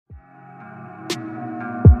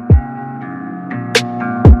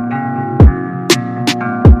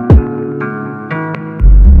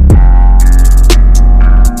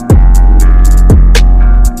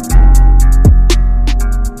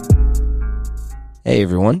Hey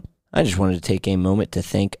everyone, I just wanted to take a moment to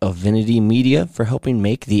thank Avinity Media for helping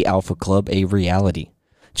make the Alpha Club a reality.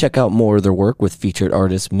 Check out more of their work with featured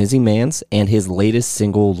artist Mizzy Mans and his latest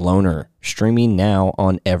single, Loner, streaming now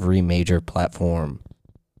on every major platform.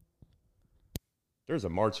 There's a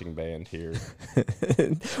marching band here.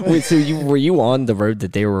 Wait, so were you on the road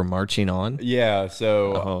that they were marching on? Yeah,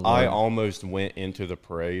 so Oh, I Lord. almost went into the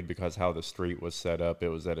parade because how the street was set up. It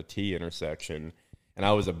was at a T intersection, and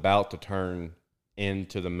I was about to turn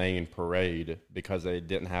into the main parade because they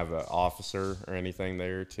didn't have an officer or anything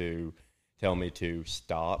there to tell me to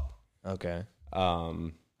stop. Okay.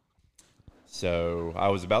 So I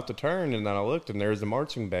was about to turn, and then I looked, and there's a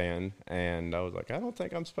marching band, and I was like, I don't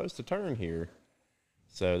think I'm supposed to turn here.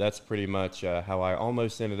 So that's pretty much how I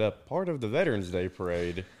almost ended up part of the Veterans Day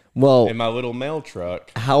parade Well, in my little mail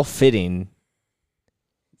truck. how fitting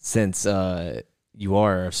since you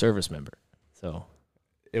are a service member. So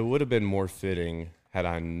It would have been more fitting had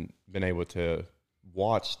I been able to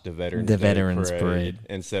watch the Veterans The Day Veterans Parade.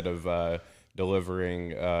 instead of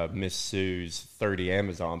delivering Miss Sue's 30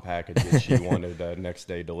 Amazon packages she wanted next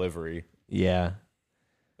day delivery. yeah.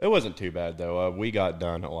 It wasn't too bad, though. We got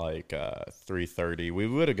done at like 3:30. We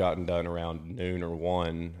would have gotten done around noon or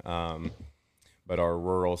 1, but our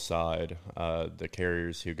rural side, the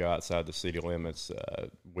carriers who go outside the city limits,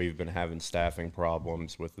 we've been having staffing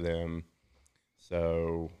problems with them.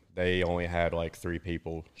 So they only had like 3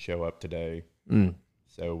 people show up today.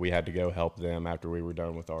 So we had to go help them after we were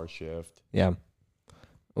done with our shift. Yeah.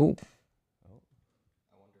 Oh.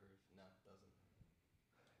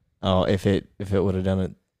 Oh, if it would have done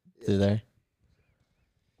it through there.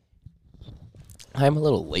 I'm a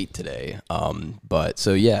little late today, but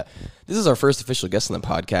so yeah, this is our first official guest on the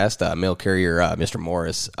podcast, mail carrier Mr.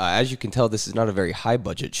 Morris. As you can tell, this is not a very high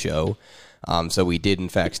budget show, so we did in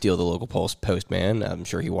fact steal the local postman. I'm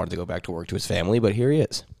sure he wanted to go back to work to his family, but here he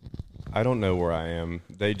is. I don't know where I am.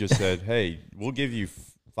 They just said, hey, we'll give you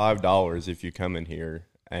 $5 if you come in here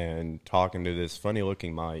and talking to this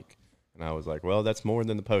funny-looking Mike. And I was like, well, that's more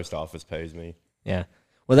than the post office pays me. Yeah.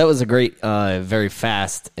 Well, that was a great, very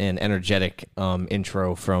fast and energetic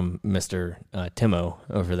intro from Mr. Timo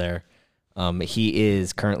over there. He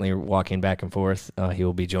is currently walking back and forth. He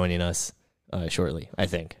will be joining us shortly, I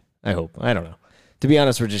think. I hope. I don't know. To be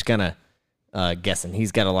honest, we're just kind of guessing.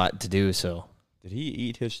 He's got a lot to do, so. Did he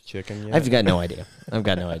eat his chicken yet? I've got no idea.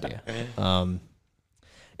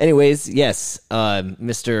 Anyways, yes,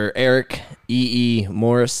 Mr. Eric E.E.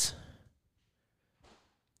 Morris.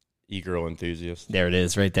 E-girl enthusiast. There it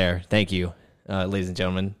is, right there. Thank you, ladies and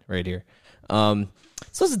gentlemen, right here. So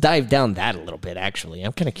let's dive down that a little bit, actually.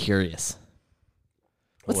 I'm kind of curious.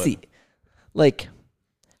 How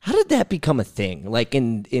did that become a thing, like,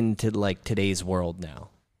 into, like, today's world now?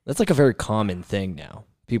 That's, like, a very common thing now.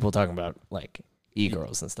 People talking about, like,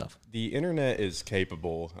 e-girls and stuff. The internet is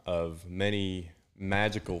capable of many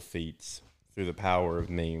magical feats through the power of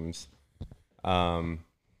memes.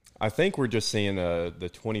 I think we're just seeing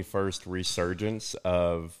the 21st resurgence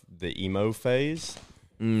of the emo phase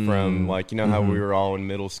from, like, how we were all in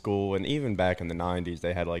middle school, and even back in the 90s,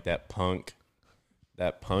 they had, like, that punk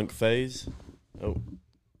phase. Oh,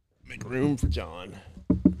 make room for John.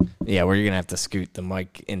 Yeah, where you're going to have to scoot the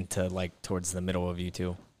mic into, like, towards the middle of you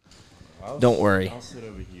two. Don't worry. I'll sit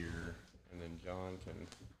over here, and then John can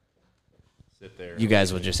sit there. You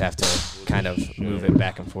guys will just have to kind of move it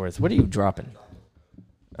back and forth. What are you dropping?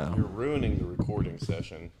 Oh. You're ruining the recording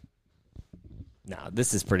session. No,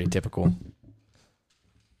 this is pretty typical.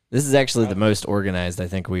 This is actually the most organized I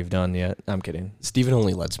think we've done yet. I'm kidding. Steven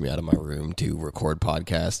only lets me out of my room to record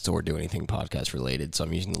podcasts or do anything podcast related, so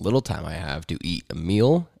I'm using the little time I have to eat a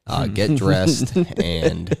meal, get dressed,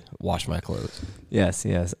 and wash my clothes. Yes.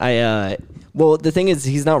 Well, the thing is,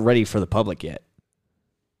 he's not ready for the public yet.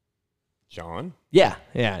 John? Yeah,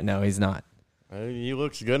 no, he's not. He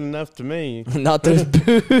looks good enough to me. Not those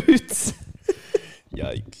boots.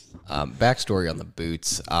 Yikes. Backstory on the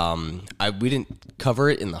boots. We didn't cover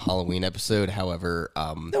it in the Halloween episode. However,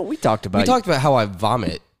 No, we talked about how I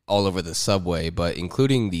vomit all over the subway, but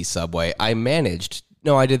including the subway, I managed.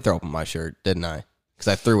 No, I did throw up on my shirt, didn't I? Because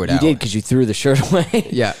I threw it out. You did, because you threw the shirt away.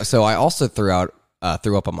 Yeah. So I also threw up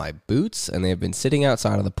on my boots, and they have been sitting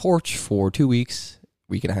outside on the porch for 2 weeks,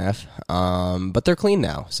 week and a half. But they're clean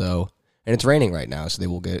now. So, and it's raining right now, so they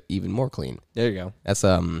will get even more clean. There you go. That's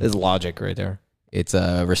There's logic right there. It's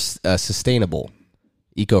a sustainable,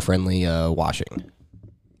 eco-friendly washing.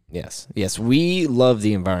 Yes, we love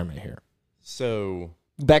the environment here. So,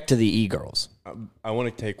 back to the e-girls. I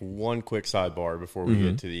want to take one quick sidebar before we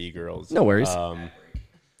get to the e-girls. No worries.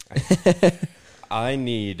 I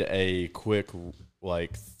need a quick,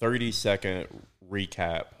 like, 30-second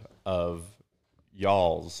recap of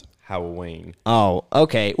y'all's Halloween. Oh,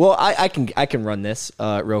 okay. Well, I can run this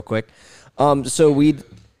real quick. So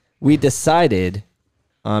we decided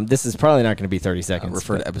this is probably not going to be 30 seconds.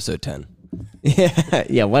 Refer to episode 10.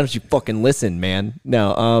 Yeah. Why don't you fucking listen, man?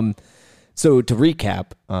 No. So to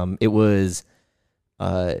recap, it was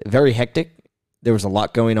very hectic. There was a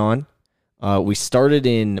lot going on. We started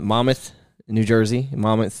in Monmouth, New Jersey,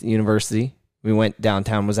 Monmouth University. We went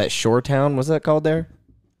downtown. Was that Shoretown? Was that called there?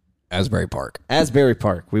 Asbury Park. Asbury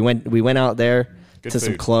Park. We went out there Good to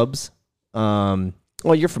some food. clubs.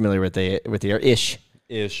 Well, you're familiar with the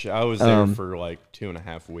ish, I was there for like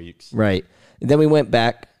 2.5 weeks. right? And then we went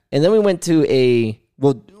back, and then we went to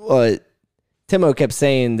Timo kept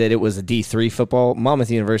saying that it was a D3 football. Monmouth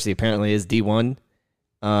University apparently is D1.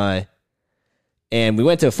 And we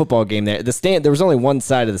went to a football game there. There was only one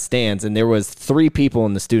side of the stands, and there was 3 people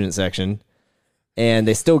in the student section, and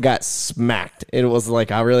they still got smacked. It was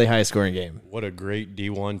like a really high-scoring game. What a great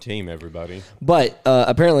D1 team, everybody. But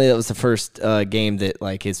apparently that was the first game that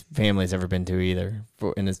like his family's ever been to either.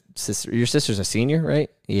 And his sister, your sister's a senior, right?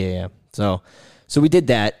 Yeah. So we did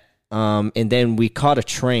that, and then we caught a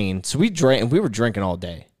train. So we drank, and we were drinking all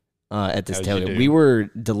day at this As you tailgate. do. We were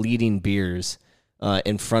deleting beers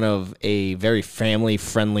in front of a very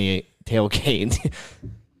family-friendly tailgate.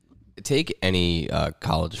 Take any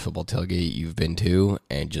college football tailgate you've been to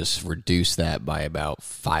and just reduce that by about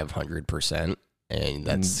 500%, and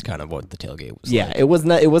that's kind of what the tailgate was. Yeah, like. it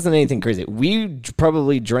wasn't anything crazy. We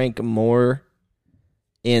probably drank more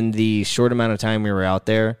in the short amount of time we were out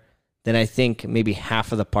there than I think maybe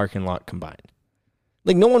half of the parking lot combined.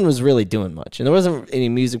 Like, no one was really doing much, and there wasn't any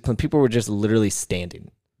music playing. People were just literally standing.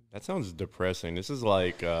 That sounds depressing. This is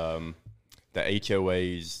like the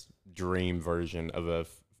HOA's dream version of a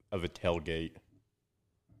tailgate.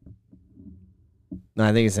 No, I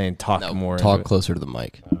think he's saying talk No, more. talk into it. closer to the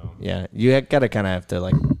mic. Yeah, you gotta kind of have to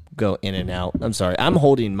like go in and out. I'm sorry, I'm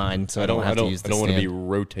holding mine, so I don't have to use the I don't want to be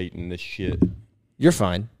stand. rotating this shit. You're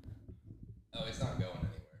fine. Oh, it's not going anywhere.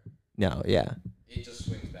 No, yeah, It just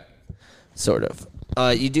swings back and forth. sort of.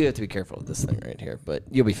 You do have to be careful with this thing right here, but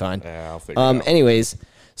you'll be fine. Yeah, I'll figure it out. Anyways,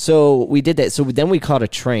 so we did that. So then we caught a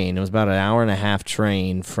train. It was about an hour and a half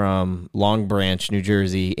train from Long Branch, New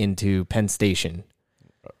Jersey, into Penn Station.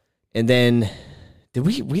 And then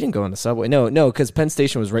we didn't go on the subway. No, because Penn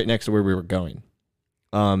Station was right next to where we were going.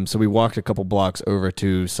 So we walked a couple blocks over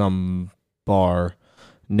to some bar.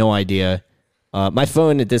 No idea. My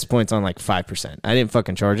phone at this point's on like 5%. I didn't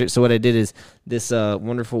fucking charge it. So what I did is this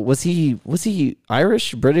wonderful. Was he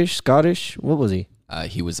Irish, British, Scottish? What was he?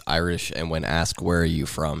 He was Irish, and when asked where are you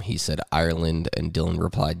from, he said Ireland, and Dylan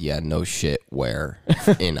replied, "Yeah, no shit. Where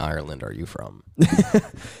in Ireland are you from?"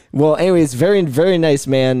 Well, anyways, very, very nice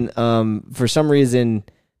man. For some reason,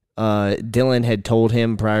 Dylan had told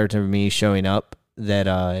him prior to me showing up that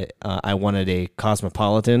I wanted a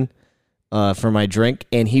Cosmopolitan for my drink,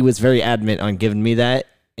 and he was very adamant on giving me that,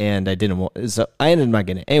 and I didn't want. So I ended up not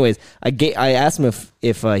getting it. Anyways, I asked him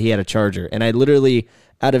if he had a charger, and I literally,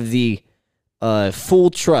 out of the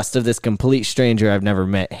full trust of this complete stranger I've never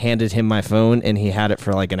met, handed him my phone, and he had it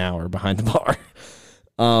for like an hour behind the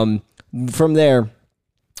bar. From there,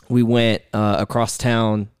 we went across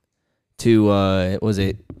town to was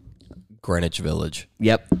it Greenwich Village.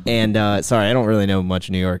 Yep. And sorry, I don't really know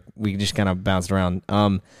much New York. We just kind of bounced around.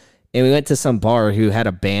 And we went to some bar who had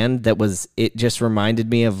a band that was. It just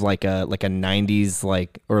reminded me of like a 90s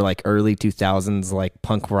or early 2000s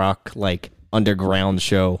punk rock underground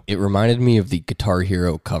show. It reminded me of the Guitar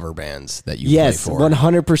Hero cover bands that you Yes, play for.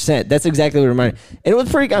 100%. That's exactly what it reminded me. And it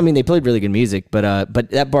was pretty. I mean, they played really good music, but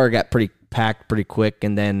that bar got pretty packed pretty quick.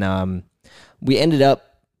 And then we ended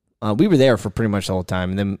up. We were there for pretty much the whole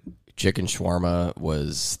time. And then Chicken shawarma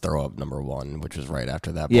was throw up number 1, which was right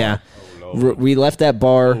after that bar. yeah, we left that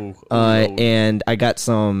bar, and I got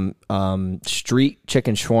some street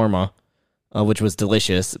chicken shawarma, which was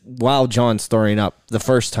delicious. While John's throwing up the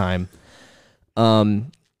first time.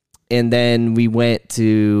 And then we went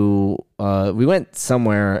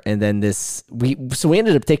somewhere, and then we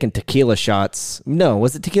ended up taking tequila shots. No,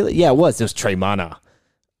 was it tequila? Yeah, it was. It was Tremana.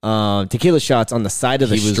 Tequila shots on the side of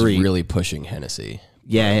the He street. was really pushing Hennessy.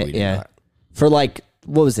 Yeah, We did yeah. not. For what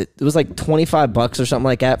was it? It was like $25 or something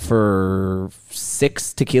like that for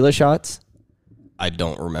 6 tequila shots. I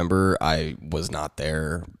don't remember. I was not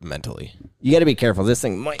there mentally. You got to be careful. This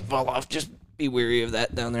thing might fall off. Just be wary of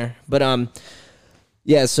that down there. But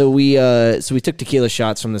yeah. So we took tequila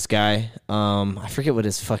shots from this guy. I forget what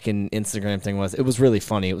his fucking Instagram thing was. It was really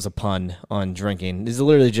funny. It was a pun on drinking. He's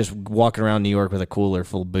literally just walking around New York with a cooler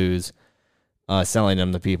full of booze. selling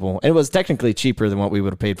them to people. And it was technically cheaper than what we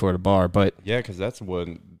would have paid for at a bar, but Yeah, because that's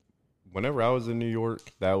whenever I was in New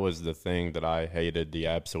York, that was the thing that I hated the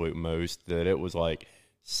absolute most. That it was like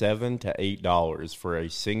 $7 to $8 for a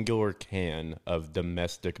singular can of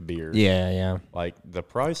domestic beer. yeah. Like the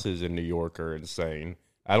prices in New York are insane.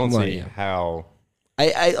 I don't Well, see yeah. how.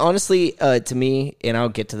 I honestly, to me, and I'll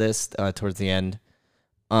get to this towards the end.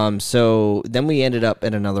 So then we ended up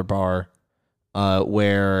at another bar,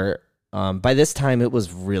 where by this time it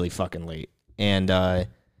was really fucking late, and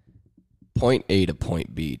Point A to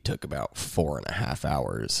point B took about 4.5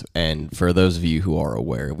 hours. And for those of you who are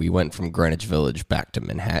aware, we went from Greenwich Village back to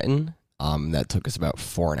Manhattan. That took us about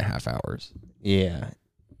 4.5 hours yeah,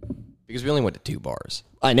 because we only went to 2 bars.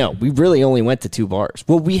 I know we really only went to 2 bars.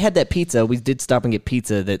 Well, we had that pizza. We did stop and get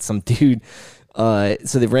pizza that some dude. So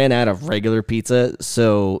they ran out of regular pizza.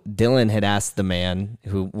 So Dylan had asked the man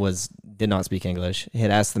who did not speak English. Had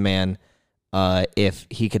asked the man if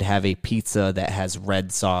he could have a pizza that has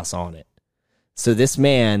red sauce on it. So this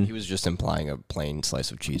man, He was just implying a plain slice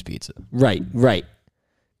of cheese pizza. right,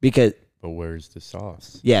 because But where's the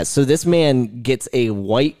sauce? yeah. So this man gets a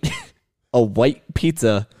white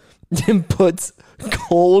pizza and puts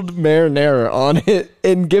cold marinara on it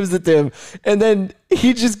and gives it to him, and then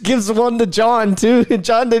he just gives one to John too, and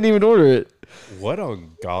John didn't even order it. What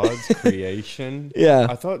on God's creation? Yeah.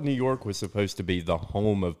 I thought New York was supposed to be the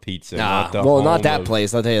home of pizza. Nah, not the well, not home that of-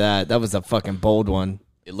 place. I'll tell you that. That was a fucking bold one.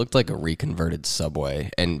 It looked like a reconverted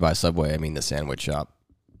Subway. And by Subway, I mean the sandwich shop.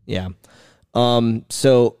 Yeah.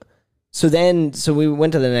 So we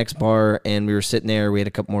went to the next bar and we were sitting there. We had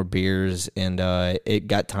a couple more beers and it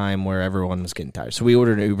got time where everyone was getting tired. So we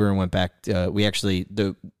ordered an Uber and went back. We actually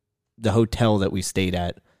the hotel that we stayed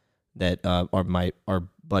at that our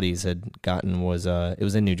buddies had gotten was it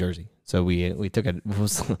was in New Jersey. So we took an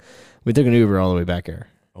Uber all the way back here.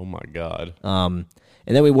 Oh my God. And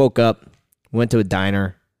then we woke up, went to a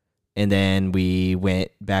diner, and then we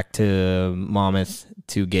went back to Monmouth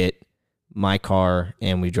to get my car,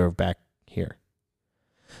 and we drove back here.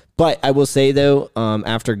 But I will say, though,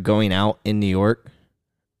 after going out in New York,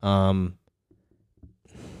 not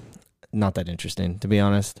that interesting, to be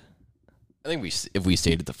honest. I think if we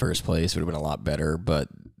stayed at the first place, it would have been a lot better. But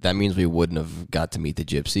that means we wouldn't have got to meet the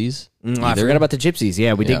gypsies. I either. forgot about the gypsies.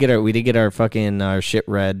 Yeah, we Yeah. did get our fucking our shit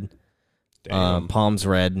red, Damn. palms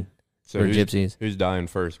red for who's, gypsies. Who's dying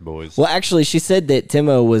first, boys? Well, actually, she said that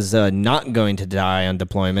Timo was not going to die on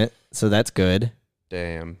deployment, so that's good.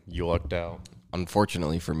 Damn, you lucked out.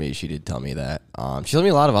 Unfortunately for me, she did tell me that. She told me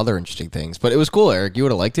a lot of other interesting things, but it was cool, Eric. You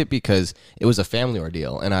would have liked it because it was a family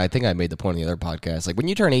ordeal. And I think I made the point in the other podcast. Like, when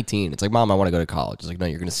you turn 18, it's like, Mom, I want to go to college. It's like, no,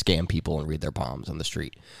 you're going to scam people and read their palms on the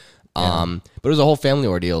street. But it was a whole family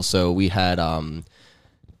ordeal. So we had,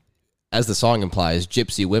 as the song implies,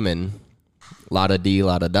 gypsy women, la-da-dee,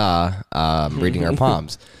 la-da-da, reading our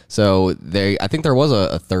palms. So I think there was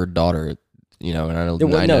a third daughter, you know, and I know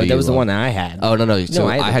That was the one that I had. Oh, no. So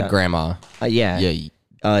I had I the had daughter. grandma. Yeah. Yeah.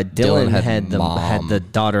 Dylan had had mom. the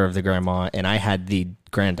daughter of the grandma, and I had the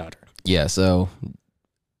granddaughter. Yeah, so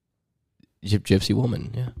gypsy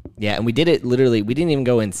woman, yeah. Yeah, and we did it literally. We didn't even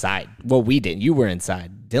go inside. Well, we didn't. You were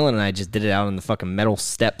inside. Dylan and I just did it out on the fucking metal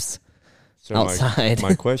steps. So Outside.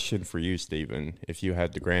 My question for you, Stephen, if you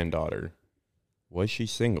had the granddaughter, was she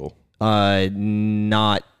single?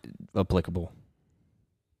 Not applicable.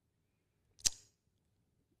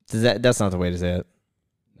 That's not the way to say it.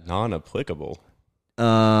 Non-applicable.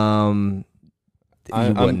 You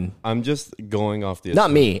wouldn't. I'm just going off the.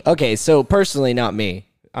 Not me. Okay, so personally, not me.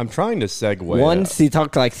 I'm trying to segue. One, she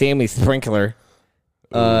talked like Sammy Sprinkler.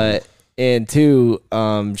 And two,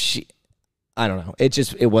 she, I don't know.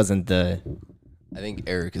 It wasn't the, I think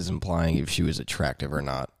Eric is implying if she was attractive or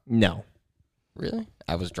not. no. Really?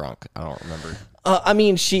 I was drunk. I don't remember. I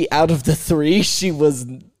mean, out of the three, she was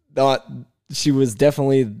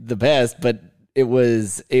definitely the best, but it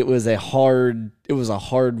was a hard,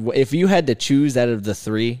 if you had to choose out of the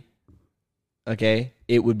three, okay,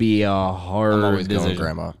 it would be a hard I'm always decision.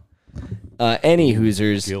 going grandma. Any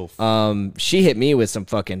Hoosers. Gilf. She hit me with some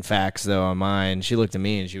fucking facts though on mine. She looked at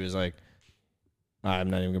me and she was like, I'm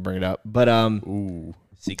not even gonna bring it up. But Ooh,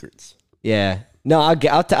 secrets. yeah, no, I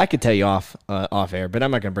could tell you off air, but I'm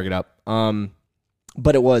not gonna bring it up.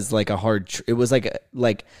 But it was like a hard. It was like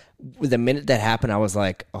the minute that happened, I was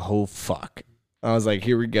like, oh fuck. I was like,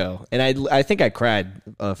 here we go, and I think I cried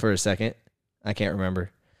for a second. I can't remember.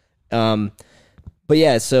 But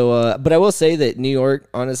yeah, so but I will say that New York,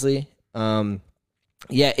 honestly,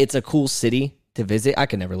 yeah, it's a cool city to visit. I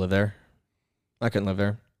could never live there. I couldn't live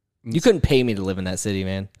there. You couldn't pay me to live in that city,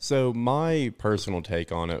 man. So my personal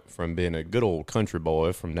take on it, from being a good old country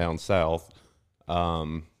boy from down south,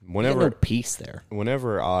 Whenever no peace there.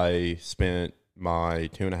 Whenever I spent my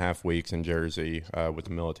 2.5 weeks in Jersey with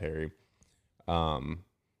the military,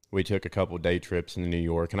 we took a couple day trips into New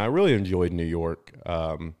York, and I really enjoyed New York.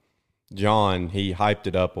 John, he hyped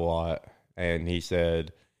it up a lot, and he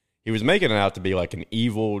said he was making it out to be like an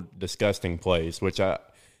evil, disgusting place, which it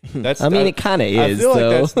kind of is. I feel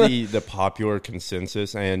though. like that's the popular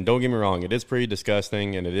consensus, and don't get me wrong, it is pretty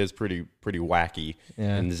disgusting, and it is pretty wacky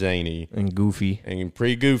and zany and goofy and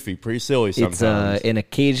pretty goofy, pretty silly sometimes. And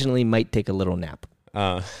occasionally might take a little nap.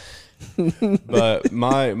 But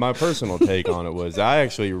my personal take on it was I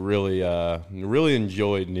actually really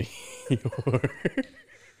enjoyed New York.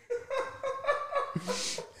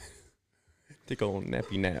 Take a little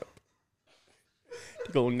nappy nap.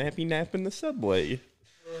 Take a little nappy nap in the subway.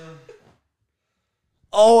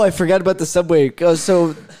 Oh, I forgot about the subway.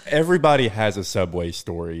 So everybody has a subway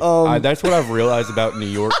story. That's what I've realized about New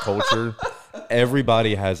York culture.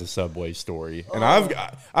 Everybody has a subway story, and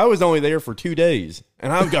I was only there for 2 days,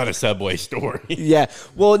 and I've got a subway story. Yeah.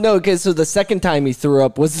 Well, no, because so the second time he threw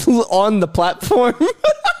up was on the platform.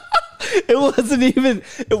 It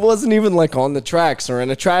wasn't even like on the tracks or in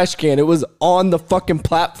a trash can. It was on the fucking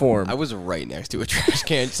platform. I was right next to a trash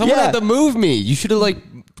can. Someone had to move me. You should have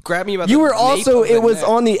grabbed me about you the were also nape it was neck.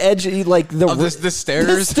 On the edge of the stairs.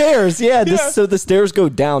 The stairs, yeah. So the stairs go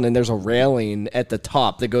down and there's a railing at the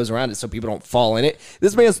top that goes around it so people don't fall in it.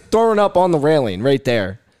 This man's throwing up on the railing right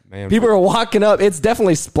there. Man, people are walking up. It's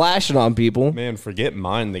definitely splashing on people. Man, forget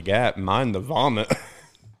mind the gap, mind the vomit.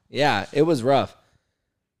 Yeah, it was rough.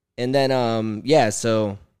 And then,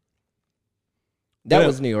 so that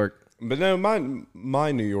was New York. But no,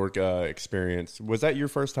 my New York experience, was that your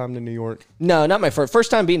first time to New York? No, not my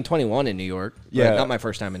first time being 21 in New York. Yeah. Not my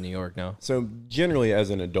first time in New York, no. So generally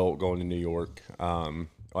as an adult going to New York,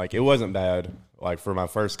 it wasn't bad. Like for my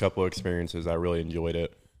first couple of experiences, I really enjoyed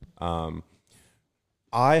it.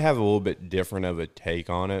 I have a little bit different of a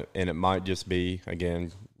take on it, and it might just be,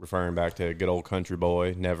 again, referring back to a good old country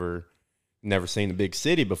boy, never seen a big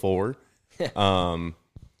city before.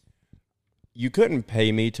 You couldn't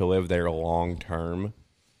pay me to live there long term,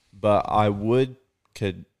 but I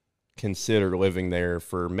could consider living there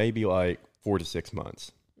for maybe 4 to 6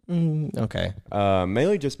 months. Okay.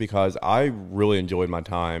 Mainly just because I really enjoyed my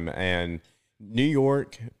time, and New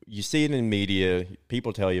York, you see it in media,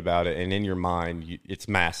 people tell you about it, and in your mind, it's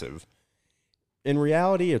massive. In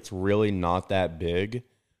reality, it's really not that big.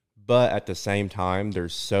 But at the same time,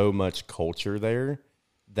 there's so much culture there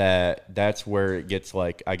that's where it gets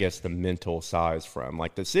I guess the mental size from.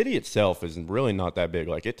 The city itself is really not that big.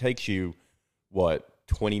 It takes you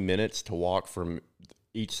 20 minutes to walk from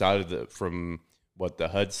each side of the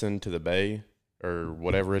Hudson to the Bay or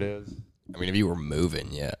whatever it is. I mean, if you were moving,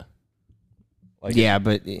 yeah.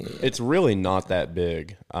 But it's really not that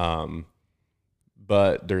big.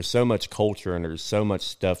 But there's so much culture and there's so much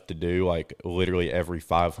stuff to do, literally every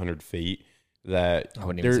 500 feet that... I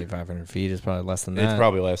wouldn't even say 500 feet. It's probably less than that. It's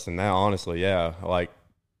probably less than that, honestly, yeah.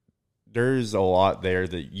 There's a lot there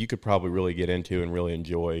that you could probably really get into and really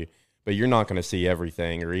enjoy, but you're not going to see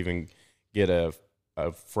everything or even get a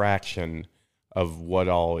fraction of what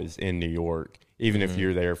all is in New York, even if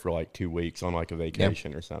you're there for 2 weeks on a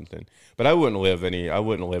vacation or something. But I wouldn't live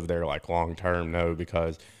there long term, no,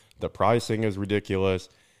 because... the pricing is ridiculous.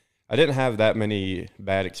 I didn't have that many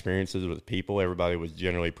bad experiences with people. Everybody was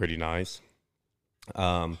generally pretty nice.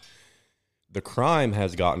 The crime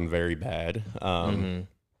has gotten very bad.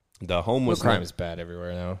 The homeless crime is bad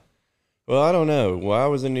everywhere now. Well, I don't know. While I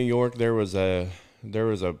was in New York, there was a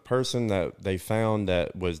person that they found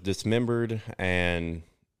that was dismembered and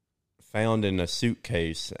found in a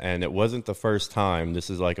suitcase, and it wasn't the first time.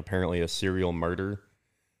 This is apparently a serial murder.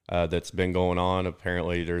 That's been going on.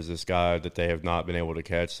 Apparently, there's this guy that they have not been able to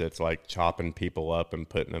catch that's chopping people up and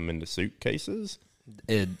putting them into suitcases.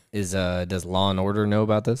 Does Law and Order know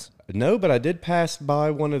about this? No, but I did pass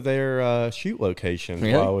by one of their shoot locations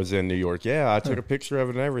while I was in New York. Yeah, I took a picture of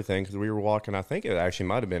it and everything because we were walking. I think it actually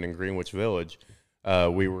might have been in Greenwich Village.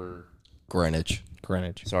 We were Greenwich.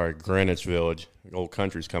 Sorry, Greenwich Village. Old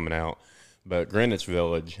country's coming out. But Greenwich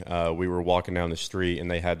Village, we were walking down the street, and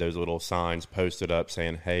they had those little signs posted up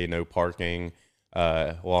saying, hey, no parking,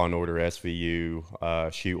 Law and Order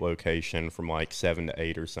SVU, shoot location from 7 to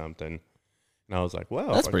 8 or something. And I was like,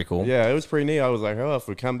 well. That's pretty cool. Yeah, it was pretty neat. I was like, oh, if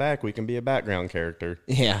we come back, we can be a background character.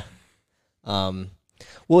 Yeah.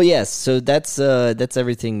 Well, yes, so that's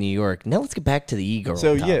everything New York. Now let's get back to the e-girl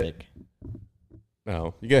topic. Yeah.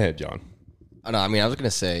 Oh, you go ahead, John. Oh, no, I mean, I was going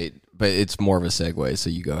to say, but it's more of a segue, so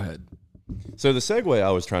you go ahead. So the segue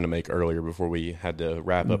I was trying to make earlier before we had to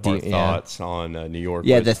wrap up our thoughts on New York.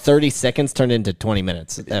 Yeah, the 30 seconds turned into 20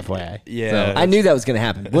 minutes, FYI. Yeah. So I knew that was going to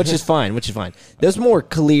happen, which is fine, That was more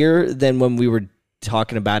clear than when we were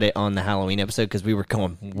talking about it on the Halloween episode because we were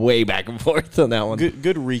going way back and forth on that one.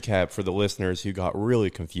 Good recap for the listeners who got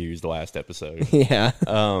really confused last episode. Yeah.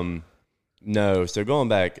 No, so going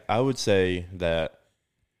back, I would say that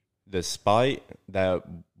despite that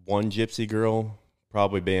one gypsy girl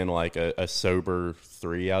probably being like a sober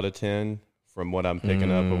 3 out of 10 from what I'm picking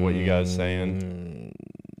up of what you guys saying.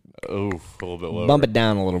 Oh, a little bit lower. Bump it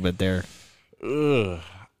down a little bit there. Ugh.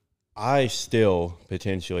 I still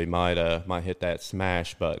potentially might hit that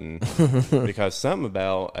smash button because something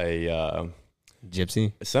about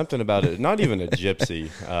Gypsy? something about it, not even a gypsy,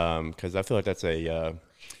 because I feel like that's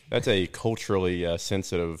a culturally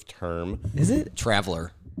sensitive term. Is it?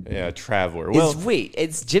 Traveler. Yeah, traveler. Well,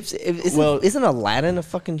 It's gypsy. Isn't Aladdin a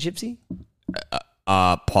fucking gypsy?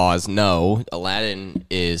 Pause. No, Aladdin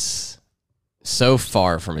is so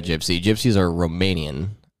far from a gypsy. Gypsies are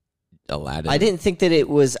Romanian. Aladdin. I didn't think that it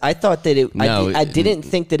was. I thought that it. No, I didn't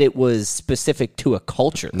think that it was specific to a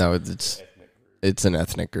culture. No, it's an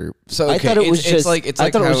ethnic group. So I thought it was just. It's I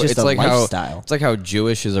like thought it how was just it's a like lifestyle. it's like how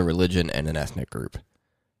Jewish is a religion and an ethnic group.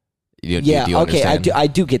 Do you Okay, understand? I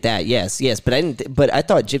do get that. Yes, but I didn't. But I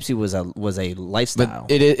thought gypsy was a lifestyle.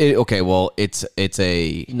 But it okay. Well, it's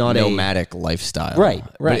a Not nomadic lifestyle, Right.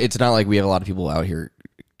 But it's not like we have a lot of people out here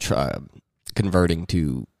converting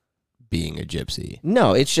to being a gypsy.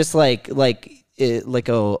 No, it's just like not a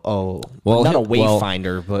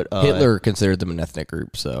wayfinder, but Hitler considered them an ethnic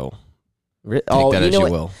group, so take oh, that you as know you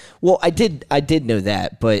what? will. Well, I did know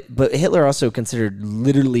that, but Hitler also considered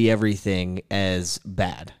literally everything as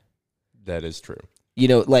bad. that is true. You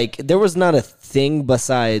know, like there was not a thing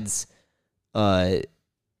besides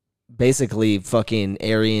basically fucking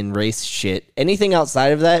Aryan race shit. Anything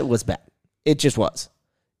outside of that was bad. It just was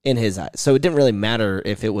in his eyes. So it didn't really matter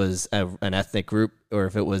if it was an ethnic group or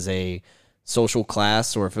if it was a social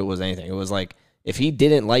class or if it was anything. It was like if he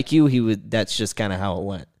didn't like you, he would. That's just kind of how it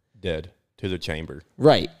went. Dead to the chamber.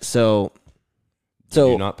 Right. So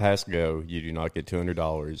You do not pass go. You do not get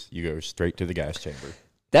 $200. You go straight to the gas chamber.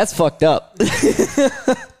 that's fucked up.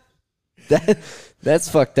 That's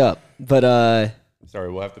fucked up. But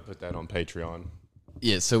Sorry, we'll have to put that on Patreon.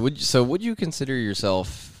 Yeah. So would you consider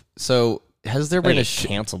yourself? So has there been a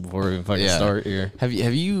canceled before we fucking start here? Have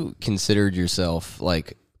you considered yourself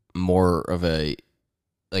like more of an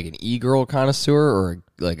e-girl connoisseur or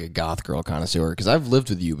like a goth girl connoisseur? Because I've lived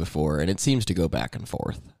with you before, and it seems to go back and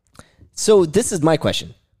forth. So this is my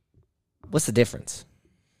question. What's the difference?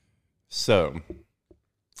 So,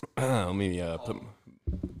 let me put...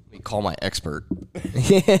 We call my expert.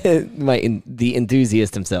 The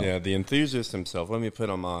enthusiast himself. Yeah, the enthusiast himself. Let me put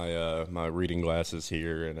on my my reading glasses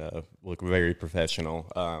here and look very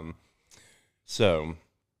professional. So,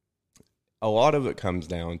 a lot of it comes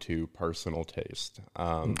down to personal taste.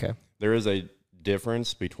 Okay. There is a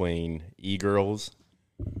difference between e-girls.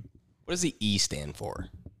 What does the E stand for?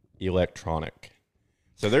 Electronic.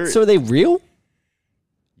 So are they real?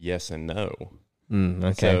 yes and no.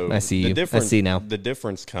 Okay, So I see you. I difference- see now. The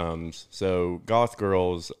difference comes. So goth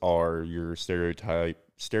girls are your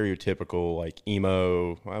stereotypical like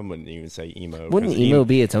emo. I wouldn't even say emo. Wouldn't 'cause emo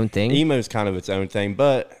be its own thing? Emo's kind of its own thing,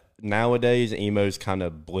 but nowadays emo's kind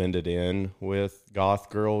of blended in with goth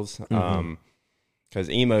girls. Because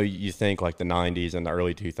emo, you think like the 90s and the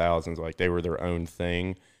early 2000s, like they were their own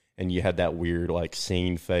thing, and you had that weird like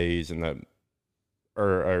scene phase in the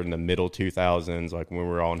or in the middle 2000s, like when we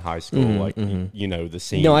were all in high school, like you know the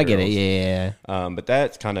scene. No, I get it. girls. Yeah. But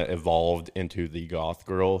that's kind of evolved into the goth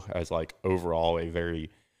girl as like overall a very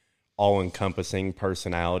all-encompassing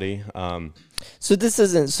personality. So this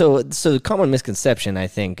isn't so common misconception, I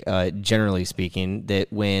think, generally speaking,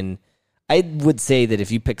 that when I would say that if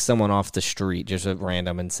you pick someone off the street, just at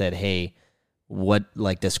random, and said, "Hey, what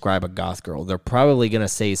describe a goth girl?" They're probably gonna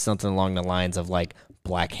say something along the lines of like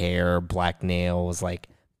black hair, black nails, like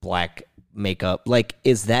black makeup. Like,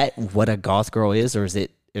 is that what a goth girl is, or is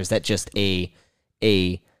that just a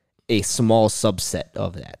small subset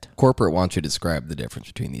of that? Corporate wants you to describe the difference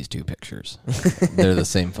between these two pictures. They're the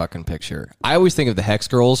same fucking picture. I always think of the Hex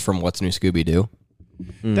Girls from What's New Scooby-Doo.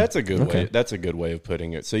 That's a good way. That's a good way of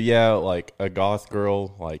putting it. So yeah, like a goth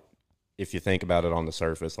girl, like if you think about it on the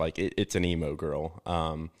surface, like it's an emo girl.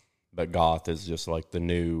 But goth is just like the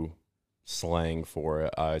new slang for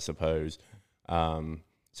it, I suppose. So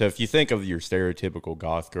if you think of your stereotypical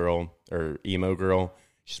goth girl or emo girl,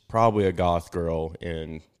 she's probably a goth girl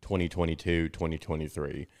in 2022,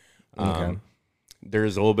 2023.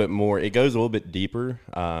 there's a little bit more. It goes a little bit deeper.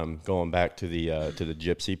 Going back to the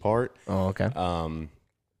gypsy part. Oh, okay.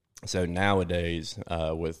 So nowadays,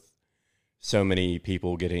 with so many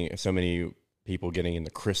people getting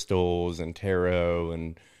into crystals and tarot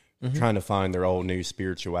and trying to find their own new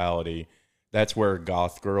spirituality, that's where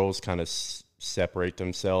goth girls kind of separate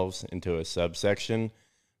themselves into a subsection,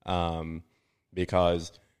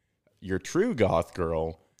 because your true goth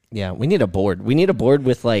girl. Yeah, we need a board. We need a board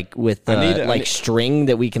with string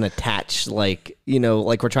that we can attach, like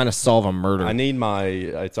we're trying to solve a murder. I need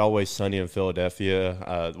It's Always Sunny in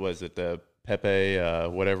Philadelphia. Was it the Pepe,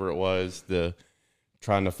 whatever it was,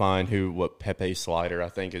 trying to find what Pepe Slider, I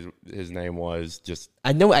think his name was. Just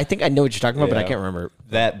I think I know what you're talking about, but I can't remember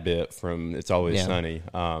that bit from It's Always Sunny.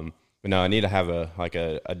 But no, I need to have a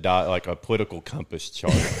political compass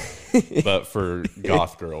chart, but for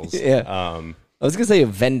goth girls. Yeah. I was gonna say a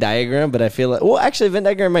Venn diagram, but I feel like actually a Venn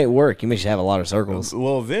diagram might work. You may just have a lot of circles.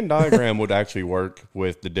 Well, a Venn diagram would actually work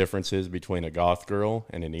with the differences between a goth girl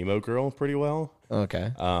and an emo girl pretty well.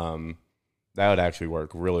 Okay. That would actually work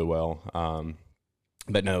really well.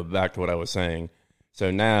 But no, back to what I was saying. So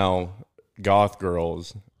now goth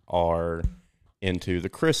girls are into the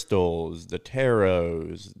crystals, the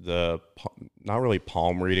tarots, not really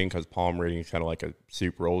palm reading, because palm reading is kind of like a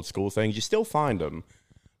super old school thing. You still find them.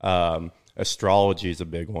 Astrology is a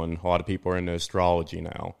big one. A lot of people are into astrology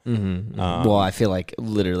now. Mm-hmm. Well, I feel like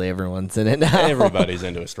literally everyone's in it now. Everybody's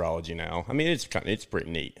into astrology now. I mean, it's pretty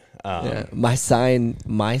neat. Yeah. My sign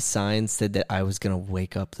said that I was gonna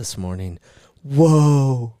wake up this morning.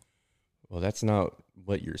 Whoa. Well, that's not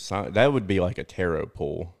what your sign. That would be like a tarot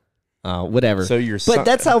pull. Whatever. So but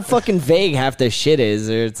that's how fucking vague half this shit is.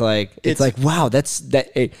 Or it's like wow,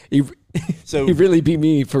 so he really beat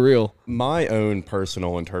me for real. My own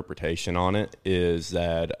personal interpretation on it is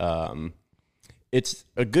that it's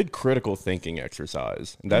a good critical thinking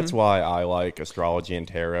exercise. That's why I like astrology and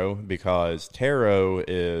tarot, because tarot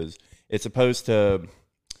it's supposed to,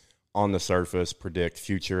 on the surface, predict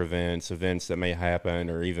future events that may happen,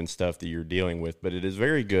 or even stuff that you're dealing with. But it is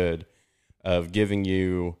very good of giving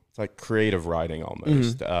you, it's like creative writing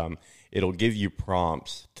almost. It'll give you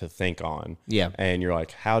prompts to think on. Yeah. And you're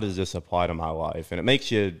like, how does this apply to my life? And it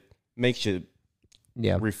makes you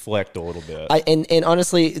reflect a little bit. And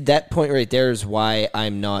honestly, that point right there is why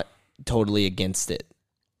I'm not totally against it.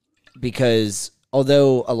 Because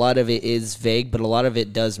although a lot of it is vague, but a lot of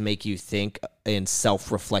it does make you think and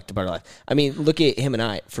self-reflect about our life. I mean, look at him and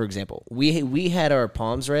I, for example. We had our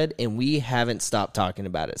palms read, and we haven't stopped talking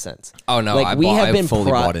about it since. Oh, no, I've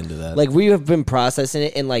fully bought into that. Like, we have been processing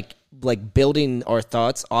it and, like building our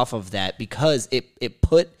thoughts off of that, because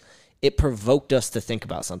it provoked us to think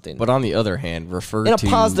about something. But on the other hand, in a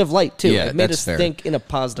positive light, too. Yeah, it made that's us fair. think in a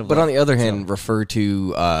positive light. But on the other hand, refer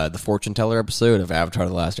to the fortune teller episode of Avatar: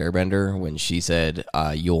 The Last Airbender, when she said,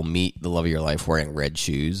 you'll meet the love of your life wearing red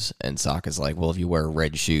shoes. And Sokka's like, well, if you wear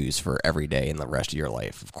red shoes for every day in the rest of your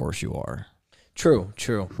life, of course you are. True.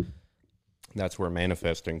 That's where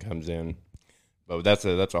manifesting comes in. But that's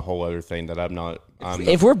a whole other thing that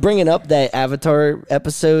if we're bringing up that Avatar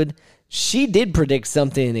episode, she did predict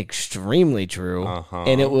something extremely true,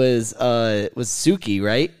 and it was Suki,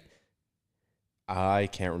 right? I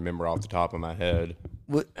can't remember off the top of my head.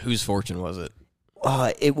 Whose fortune was it?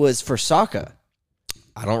 It was for Sokka.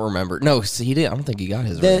 I don't remember. No, see, he did. I don't think he got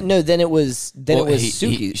his. Right. No, then it was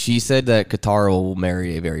Suki. She said that Katara will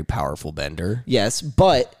marry a very powerful bender. Yes,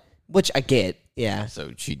 but which I get. Yeah.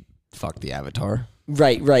 So she fucked the Avatar.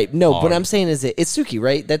 Right. No, what I'm saying is it's Suki,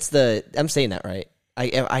 right? I'm saying that right.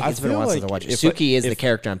 It's been a while since I watched it. Suki is the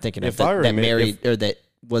character I'm thinking of that married or that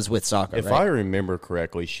was with Sokka. If I remember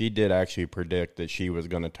correctly, she did actually predict that she was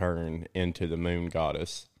going to turn into the moon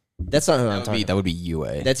goddess. That's not who I'm talking about. That would be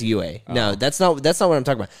Yue. That's Yue. No, that's not what I'm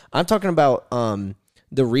talking about. I'm talking about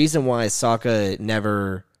the reason why Sokka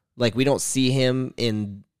never, like, we don't see him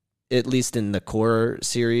in, at least in the core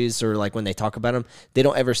series, or like when they talk about him, they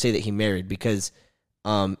don't ever say that he married, because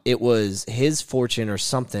it was his fortune or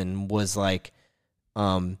something was like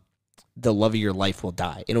the love of your life will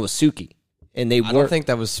die, and it was Suki. And I don't think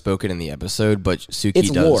that was spoken in the episode, but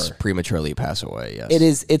Suki does prematurely pass away. Yes, it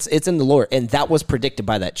is. It's in the lore, and that was predicted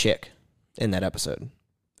by that chick in that episode.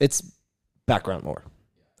 It's background lore.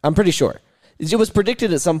 I'm pretty sure it was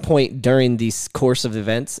predicted at some point during the course of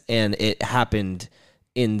events, and it happened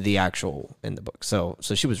in the book. So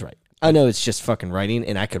she was right. I know it's just fucking writing,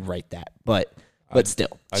 and I could write that, but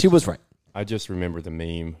still, she was right. I just remember the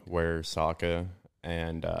meme where Sokka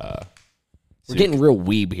and we're getting real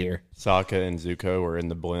weeb here. Sokka and Zuko are in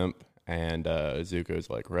the blimp, and Zuko's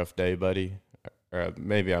like, "Rough day, buddy." or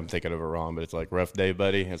maybe I'm thinking of it wrong, but it's like rough day,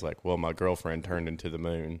 buddy. It's like, well, my girlfriend turned into the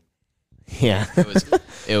moon. Yeah.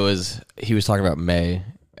 It was he was talking about May,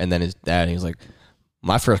 and then his dad, he was like,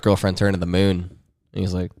 my first girlfriend turned to the moon. And he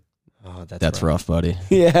was like, Oh, that's rough, buddy.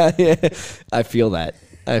 Yeah. I feel that.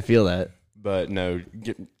 But no,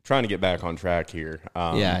 trying to get back on track here.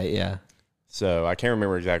 Yeah. So I can't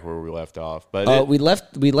remember exactly where we left off, but We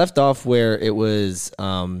left off where it was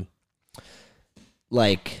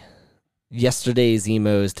like yesterday's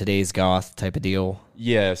emos, today's goth type of deal.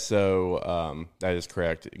 yeah. So that is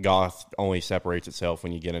correct. Goth only separates itself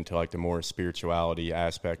when you get into like the more spirituality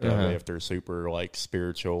aspect of it. If they're super like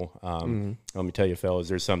spiritual, let me tell you, fellas,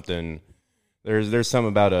 there's something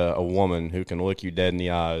about a woman who can look you dead in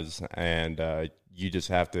the eyes, and you just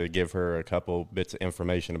have to give her a couple bits of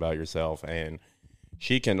information about yourself, and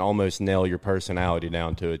she can almost nail your personality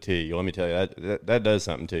down to a T. Let me tell you, that does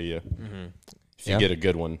something to you if you get a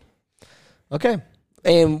good one. Okay.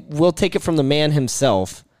 And we'll take it from the man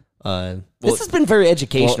himself. This has been very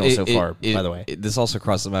educational so far, by the way. This also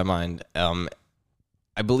crosses my mind.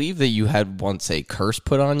 I believe that you had once a curse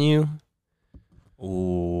put on you.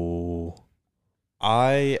 Ooh.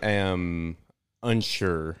 I am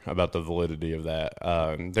unsure about the validity of that.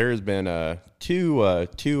 There has been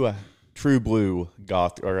two true blue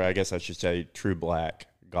goth, or I guess I should say true black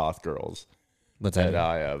goth girls What's that that?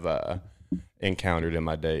 I have encountered in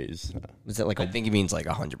my days. Is that like I a think he means like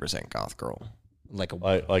 100% goth girl. like a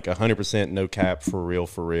Like 100% no cap for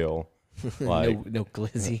real. Like no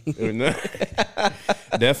glizzy?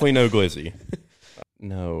 definitely no glizzy.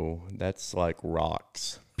 No, that's like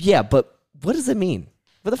rocks. Yeah, but what does it mean?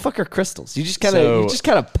 What the fuck are crystals? You just kind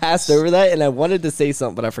of passed over that, and I wanted to say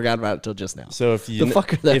something, but I forgot about it till just now. So if you The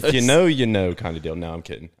fuck are those? if you know kind of deal. No, I'm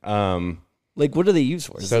kidding. Like, what are they used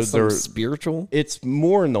for? Is So this something they're- spiritual? It's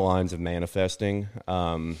more in the lines of manifesting.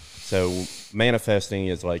 So manifesting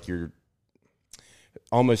is like you're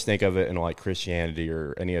almost think of it in like Christianity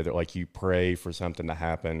or any other, like you pray for something to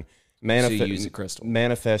happen. So you use a crystal.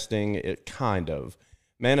 Manifesting, it kind of.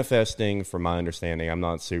 Manifesting, from my understanding, I'm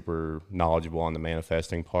not super knowledgeable on the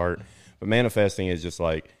manifesting part, but manifesting is just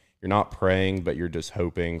like you're not praying, but you're just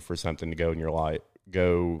hoping for something to go in your life,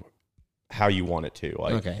 go how you want it to.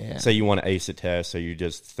 Like, Okay, yeah. say you want to ace a test, so you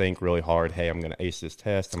just think really hard, hey, I'm going to ace this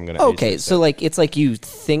test. I'm going to Okay, ace this so test. like it's like you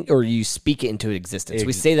think or you speak it into existence.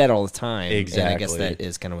 We say that all the time. Exactly. And I guess that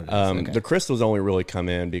is kind of what it is. Okay. The crystals only really come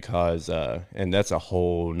in because, and that's a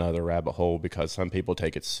whole nother rabbit hole because some people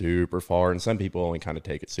take it super far and some people only kind of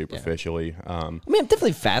take it superficially. I mean, I'm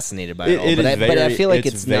definitely fascinated by It- it all, it but is I feel like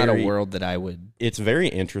it's it's not a very- world that I would. It's very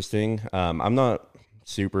interesting. I'm not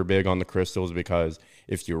super big on the crystals because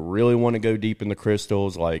if you really want to go deep in the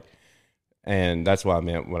crystals, like, and that's what I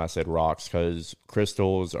meant when I said rocks, because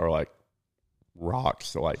crystals are like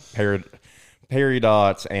rocks, like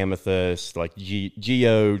peridots, amethyst, like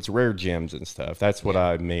geodes, rare gems and stuff. That's what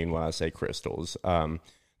I mean when I say crystals. The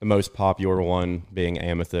most popular one being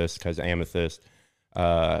amethyst, because amethyst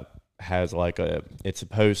has like it's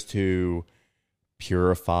supposed to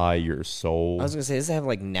purify your soul. I was gonna say, does it have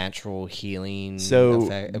like natural healing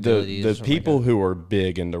So abilities? or the something like people that? who are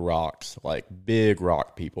big into rocks, like big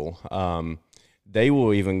rock people, they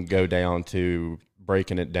will even go down to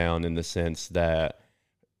breaking it down in the sense that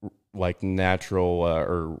like natural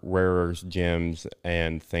or rare gems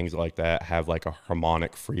and things like that have like a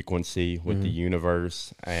harmonic frequency with the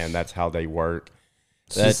universe, and that's how they work.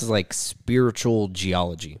 So this is like spiritual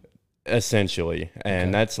geology. Essentially,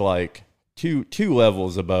 and that's like two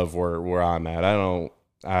levels above where I'm at.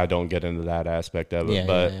 I don't get into that aspect of it,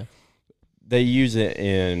 but they use it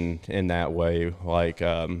in that way. Like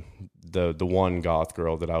the one goth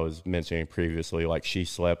girl that I was mentioning previously, like she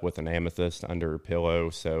slept with an amethyst under her pillow,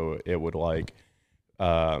 so it would like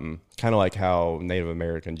kind of like how Native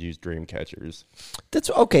Americans use dream catchers. That's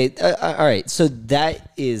okay. All right, so that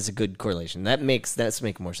is a good correlation. That's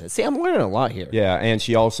making more sense. See, I'm learning a lot here. Yeah, and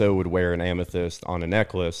she also would wear an amethyst on a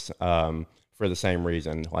necklace for the same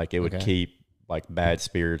reason. Like it would keep like bad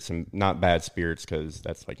spirits, and not bad spirits because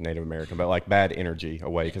that's like Native American, but like bad energy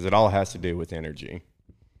away, because it all has to do with energy.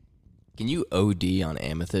 Can you OD on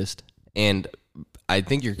amethyst? And I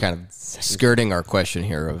think you're kind of skirting our question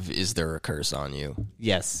here of, is there a curse on you?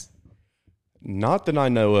 Yes. Not that I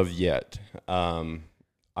know of yet.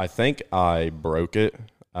 I think I broke it,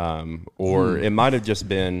 or it might have just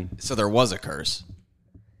been. So there was a curse.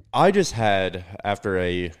 I just had, after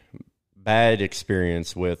a bad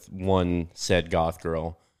experience with one said goth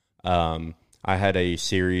girl, I had a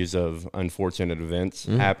series of unfortunate events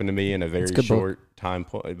happen to me in a very good short time.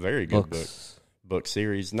 Very good Books. book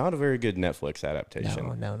series. Not a very good Netflix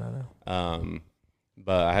adaptation. No.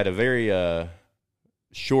 But I had a very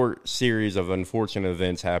short series of unfortunate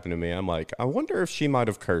events happened to me. I'm like, I wonder if she might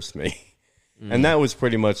have cursed me. And that was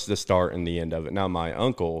pretty much the start and the end of it. Now, my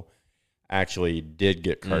uncle actually did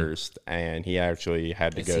get cursed, and he actually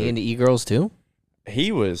had to Is go. he into e-girls too?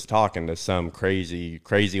 He was talking to some crazy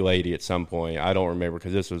lady at some point. I don't remember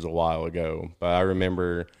because this was a while ago, but I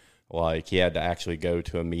remember like he had to actually go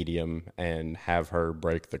to a medium and have her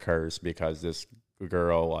break the curse because this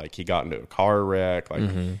girl, like, he got into a car wreck. Like,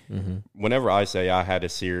 whenever I say I had a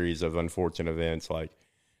series of unfortunate events, like,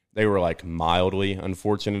 they were like mildly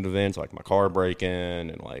unfortunate events, like my car breaking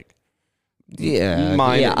and like Yeah,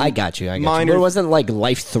 minor, I got you. I got minor, you. But it wasn't like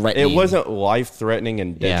life-threatening. It wasn't life-threatening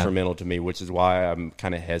and Yeah. detrimental to me, which is why I'm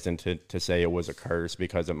kind of hesitant to say it was a curse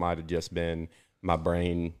because it might have just been my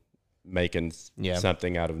brain making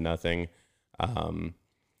something out of nothing.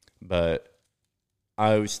 But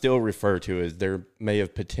I would still refer to it as there may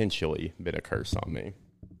have potentially been a curse on me.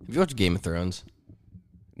 Have you watched Game of Thrones?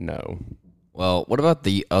 No. Well, what about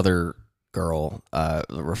the other girl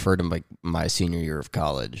referred to my senior year of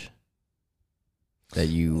college that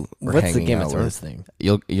you were What's the hanging Game out of Thrones with?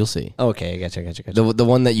 thing? You'll see. Okay, gotcha. The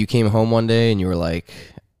one that you came home one day and you were like,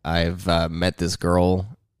 I've met this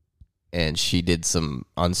girl and she did some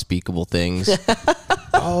unspeakable things.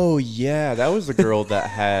 Oh, yeah. That was the girl that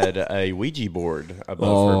had a Ouija board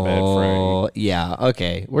above her bed frame. Oh, yeah.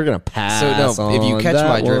 Okay, we're gonna pass. So no, if you on catch that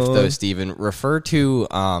my drift one. though, Steven, refer to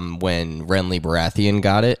when Renly Baratheon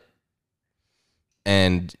got it,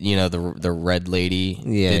 and you know the red lady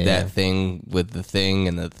did that thing with the thing,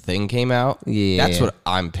 and the thing came out. Yeah, that's what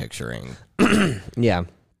I'm picturing. Yeah.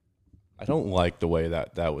 I don't like the way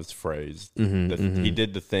that was phrased. He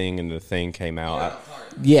did the thing and the thing came out.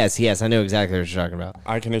 Yes. I know exactly what you're talking about.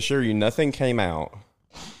 I can assure you nothing came out.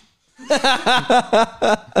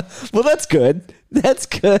 Well, that's good. That's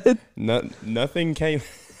good. Nothing came.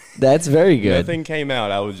 That's very good. Nothing came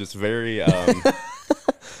out. I was just very. I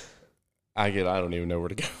don't even know where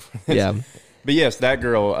to go. Yeah. But yes, that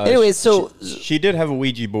girl. Anyways, so she did have a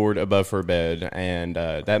Ouija board above her bed, and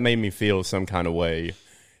that made me feel some kind of way.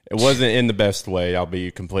 It wasn't in the best way, I'll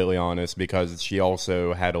be completely honest, because she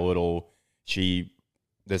also had a little.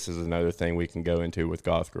 This is another thing we can go into with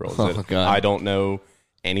goth girls. Oh, God. I don't know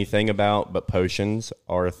anything about, but potions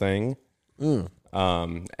are a thing.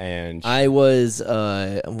 And I was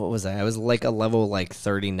what was I? I was like a level like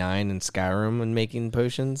 39 in Skyrim and making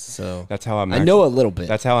potions. So that's how I know a little bit.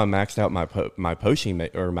 That's how I maxed out my potion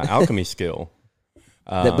or my alchemy skill.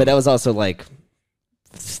 But that was also like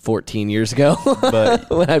 14 years ago But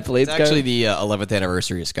when I played It's Skyrim. actually the 11th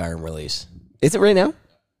anniversary of Skyrim release. Is it right now?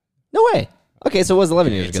 No way. Okay, so it was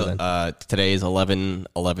 11 years ago then. Today is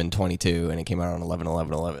 11/11/22, and it came out on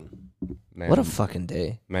 11/11/11. Man, What a fucking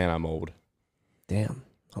day. man, I'm old. Damn.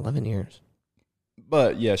 11 years.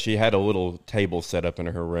 But yeah, she had a little table set up in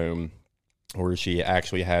her room where she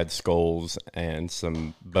actually had skulls and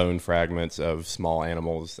some bone fragments of small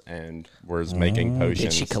animals and was making potions.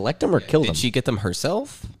 Did she collect them or kill them? Did she get them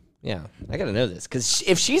herself? Yeah, I gotta know this because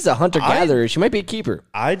if she's a hunter-gatherer, she might be a keeper.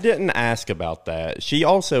 I didn't ask about that. She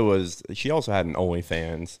also had an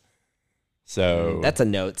OnlyFans. So That's a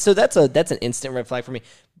note. So that's an instant red flag for me.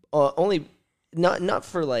 Only not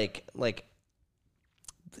for like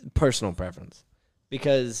personal preference,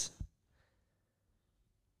 because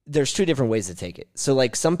there's two different ways to take it. So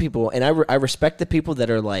like some people, and I respect the people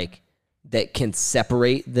that are like that can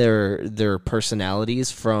separate their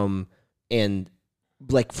personalities from and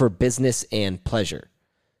like for business and pleasure.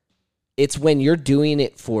 It's when you're doing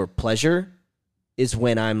it for pleasure is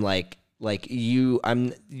when I'm like you're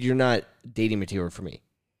not dating material for me.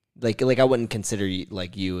 Like I wouldn't consider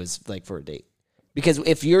you as like for a date. Because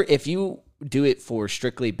if you do it for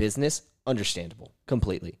strictly business, understandable,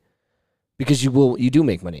 completely. Because you do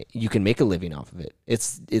make money. You can make a living off of it.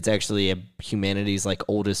 It's actually humanity's like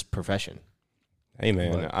oldest profession. hey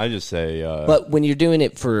man, I just say But when you're doing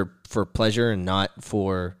it for pleasure and not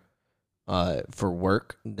for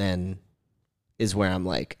work, then is where I'm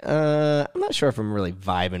like, I'm not sure if I'm really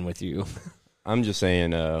vibing with you. I'm just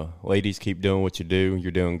saying, ladies, keep doing what you do.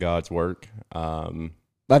 You're doing God's work.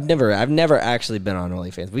 I've never actually been on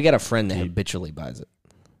OnlyFans. We got a friend that habitually buys it.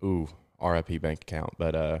 Ooh, RIP bank account.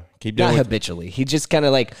 But keep doing Not what habitually. He just kind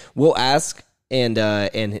of like we'll ask and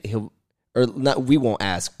he'll or not. We won't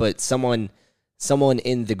ask, but someone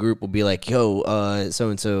in the group will be like, "Yo, so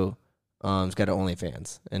and so, has got an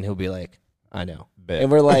OnlyFans," and he'll be like, "I know," Bet.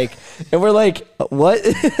 and we're like, "What?"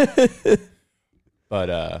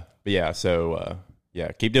 But yeah, so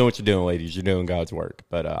yeah, keep doing what you're doing, ladies. You're doing God's work.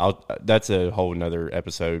 But that's a whole nother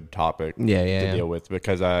episode topic to deal with,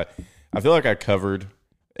 because I feel like I covered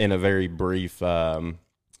in a very brief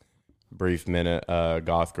brief minute,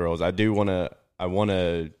 goth girls. I want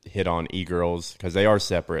to hit on e-girls because they are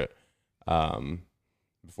separate.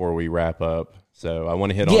 Before we wrap up, so I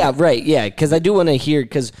want to hit on. Yeah, right. Yeah, because I do want to hear.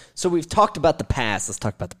 So we've talked about the past. Let's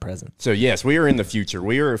talk about the present. So yes, we are in the future.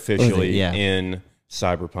 We are officially Yeah. in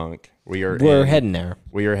cyberpunk. We're heading there.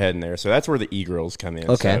 We are heading there. So that's where the e-girls come in.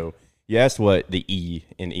 Okay. So you asked what the E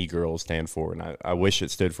in e-girls stand for, and I wish it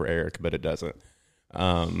stood for Eric, but it doesn't.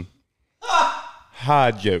 High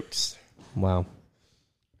jokes. Wow.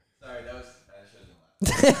 Sorry, that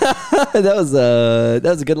was that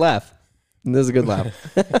was a good laugh. That was a good laugh.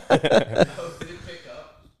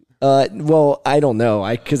 Well, I don't know.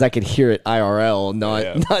 Because I could hear it IRL,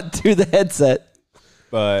 not through the headset.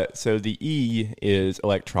 But so the E is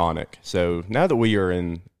electronic. So now that we are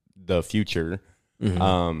in the future,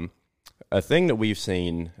 a thing that we've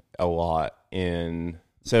seen a lot in.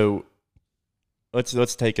 So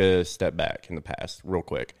let's take a step back in the past real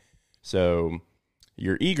quick. So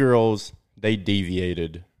your e-girls, they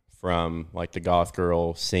deviated from like the goth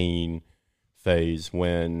girl scene phase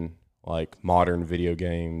when like modern video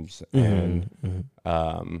games and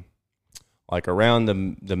like around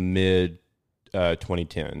the mid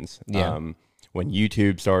 2010s, when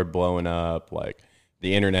YouTube started blowing up, like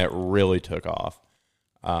the internet really took off,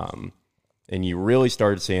 and you really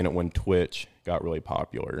started seeing it when Twitch got really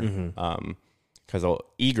popular, because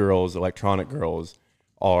e-girls, electronic girls,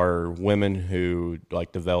 are women who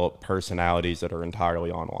like develop personalities that are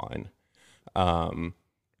entirely online.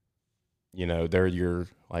 You know, they're your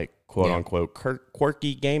like quote unquote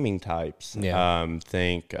quirky gaming types.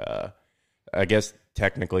 Think I guess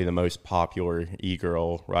technically the most popular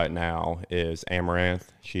e-girl right now is Amaranth.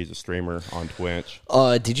 She's a streamer on Twitch.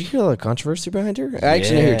 Did you hear the controversy behind her? I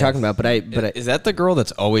actually know who you're talking about, but I is that the girl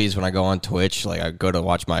that's always when I go on Twitch, like I go to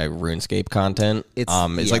watch my RuneScape content? It's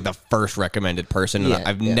like the first recommended person. And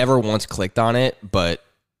I've never once clicked on it, but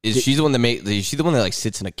is she the one that like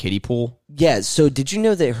sits in a kiddie pool? Yeah. So did you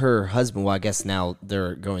know that her husband? Well, I guess now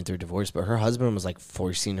they're going through divorce, but her husband was like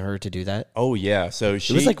forcing her to do that. Oh yeah. So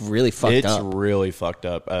she it was like really fucked up. It's really fucked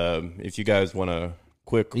up. If you guys want a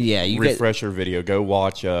quick refresher video, go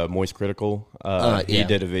watch Moist Critical. He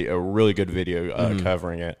did a really good video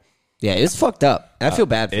covering it. Yeah, it was fucked up. I feel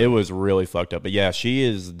bad for her. It was really fucked up. But yeah, she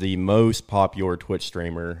is the most popular Twitch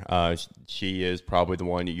streamer. She is probably the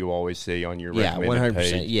one that you always see on your recommended 100%.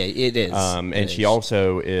 page. Yeah, it is. And she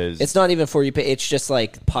also is... It's not even For You page. It's just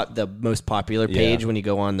like the most popular page when you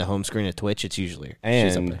go on the home screen of Twitch. It's usually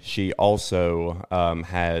and she also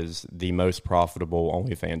has the most profitable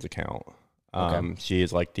OnlyFans account. She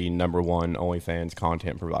is like the number one OnlyFans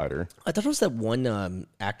content provider. I thought it was that one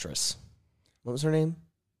actress. What was her name?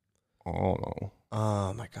 Oh no!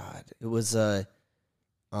 Oh my god! It was fuck.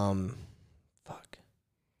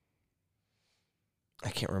 I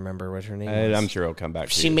can't remember what her name was. I'm sure it'll come back.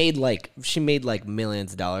 She made like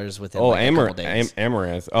millions of dollars within a couple days.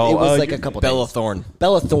 Amaranth. Oh, it was like a couple Bella days. Thorne.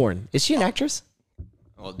 Bella Thorne. Is she an actress?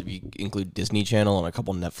 Well, if you include Disney Channel and a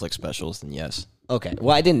couple Netflix specials, then yes. Okay.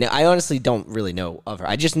 Well, I didn't know. I honestly don't really know of her.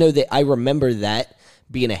 I just know that I remember that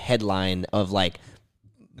being a headline of like.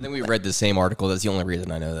 I think we read the same article. That's the only reason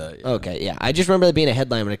I know that. Okay, yeah. I just remember that being a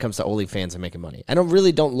headline when it comes to OnlyFans and making money. I don't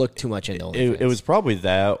look too much into OnlyFans. It was probably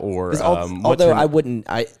that, or although I wouldn't.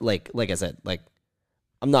 I like I said, like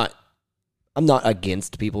I'm not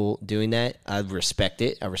against people doing that. I respect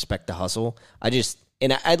it. I respect the hustle. I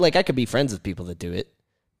could be friends with people that do it,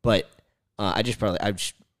 but I just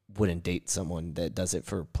wouldn't date someone that does it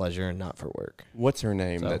for pleasure and not for work. What's her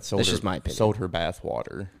name? That sold her bath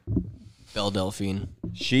water. Belle Delphine.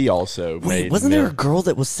 She also wasn't there a girl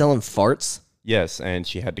that was selling farts? Yes, and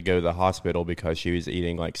she had to go to the hospital because she was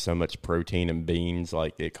eating like so much protein and beans,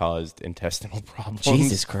 like it caused intestinal problems.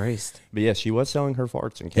 Jesus Christ! But yeah, she was selling her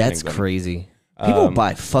farts and canning them. That's crazy. People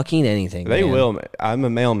buy fucking anything. They man. will. I'm a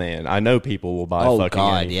mailman. I know people will buy fucking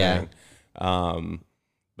anything. Yeah.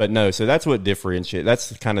 But no, so that's what differentiates.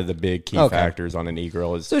 That's kind of the big key factors on an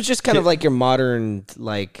e-girl. So it's just kind of like your modern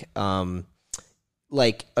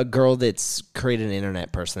like a girl that's created an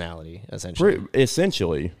internet personality, essentially.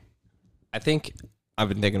 Essentially. I think I've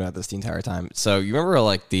been thinking about this the entire time. So you remember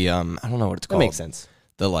like the I don't know what it's called. That makes sense.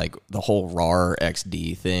 The whole RAR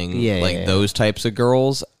XD thing. Yeah. Those types of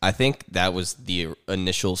girls. I think that was the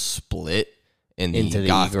initial split in the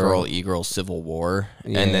goth girl e-girl civil war.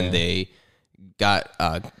 Yeah. And then they got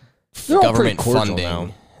government funding.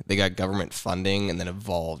 Now. They got government funding and then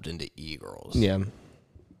evolved into e-girls. Yeah.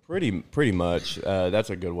 Pretty much. That's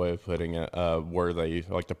a good way of putting it. Where they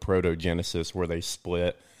like the proto-genesis where they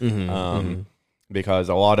split. Because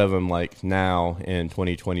a lot of them like now in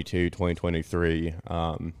 2022, 2023,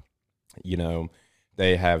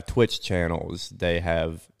 They have Twitch channels. They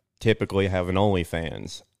typically have an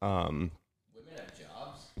OnlyFans. Women have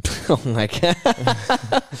jobs. Oh my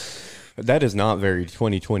god. That is not very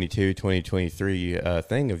 2022, 2023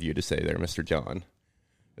 thing of you to say there, Mr. John.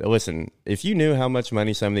 Listen, if you knew how much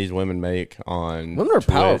money some of these women make on Women are Twitch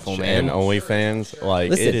powerful, man. and OnlyFans, like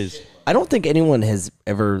Listen, it is. I don't think anyone has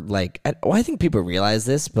ever I think people realize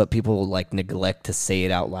this, but people like neglect to say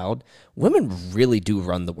it out loud. Women really do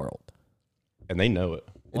run the world. And they know it.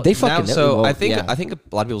 They fucking know. So Well, I think yeah.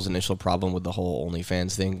 a lot of people's initial problem with the whole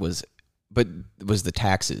OnlyFans thing was the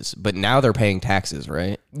taxes. But now they're paying taxes,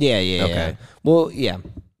 right? Yeah. Okay. Well, yeah,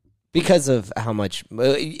 because of how much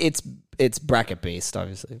it's bracket based,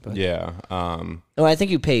 obviously. But Yeah. I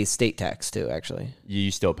think you pay state tax too. Actually, You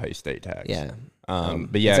still pay state tax. yeah.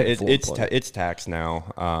 But yeah, like full employment. it's taxed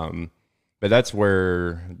now. But that's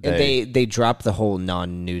where And they dropped the whole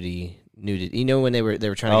non-nudity. You know when they were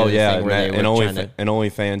trying to Oh go to the yeah, thing where they and were only trying to. and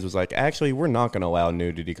OnlyFans was like, actually, we're not going to allow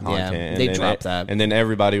nudity content. And they then dropped that. and then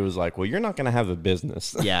everybody was like, well, you're not going to have a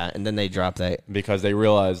business. Yeah, and then they dropped that. Because they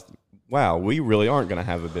realized, wow, we really aren't going to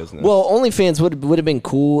have a business. Well, OnlyFans would have been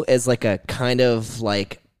cool as like a kind of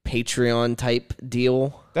like Patreon type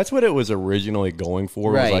deal. That's what it was originally going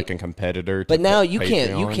for. Right. Was like a competitor. But to now put you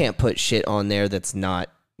Patreon. can't put shit on there that's not.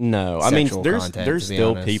 No, I mean, sexual there's content, there's to be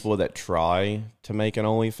still honest. people that try to make an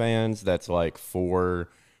OnlyFans that's like for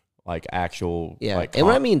like actual Yeah, like and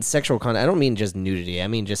when I mean sexual content, I don't mean just nudity. I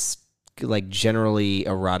mean just like generally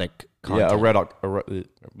erotic content.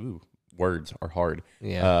 Ooh, words are hard.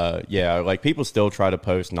 Yeah. Yeah, like people still try to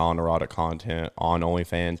post non-erotic content on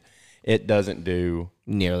OnlyFans. It doesn't do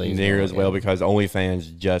nearly as well because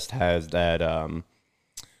OnlyFans just has that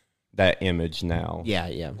that image now.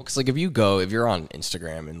 Yeah. Because like if you're on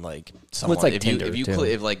Instagram and like someone, like if Tinder, you too.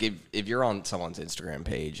 if you're on someone's Instagram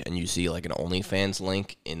page and you see like an OnlyFans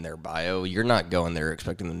link in their bio, you're not going there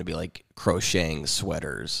expecting them to be like crocheting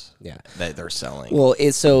sweaters. Yeah. That they're selling. Well,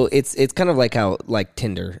 it's kind of like how like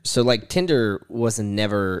Tinder. So like Tinder was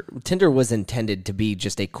intended to be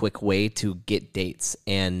just a quick way to get dates,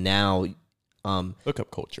 and now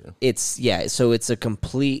Hookup culture. it's a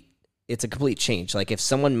complete change. Like if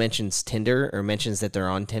someone mentions Tinder or mentions that they're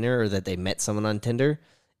on Tinder or that they met someone on Tinder,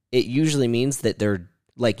 it usually means that they're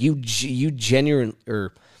like you genuine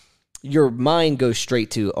or your mind goes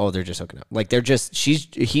straight to, oh, they're just hooking up. Like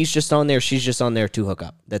he's just on there, she's just on there to hook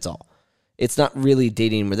up. That's all. It's not really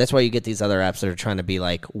dating. That's why you get these other apps that are trying to be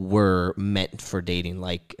like, we're meant for dating,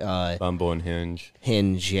 like Bumble and Hinge.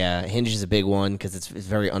 Hinge. Yeah, Hinge is a big one because it's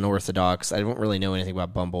very unorthodox. I don't really know anything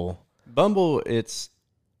about Bumble. Bumble, it's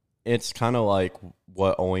kind of like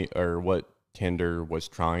what Tinder was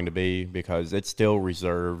trying to be because it's still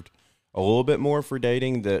reserved a little bit more for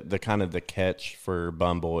dating. The kind of the catch for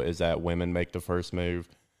Bumble is that women make the first move.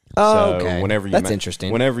 Oh, okay. Whenever you That's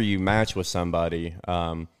interesting. Whenever you match with somebody,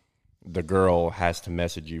 the girl has to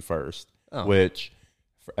message you first, Oh. which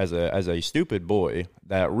as a stupid boy,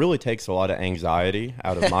 that really takes a lot of anxiety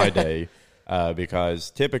out of my day because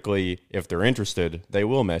typically if they're interested, they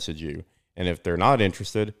will message you. And if they're not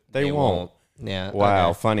interested, they won't. Yeah. Wow,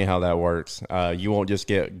 okay. funny how that works. You won't just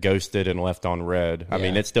get ghosted and left on red. I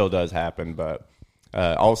mean, Yeah. it still does happen, but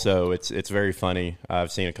also it's very funny.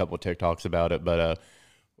 I've seen a couple of TikToks about it, but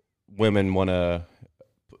women want to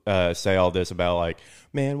say all this about like,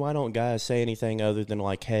 man, why don't guys say anything other than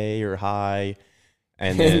like hey or hi?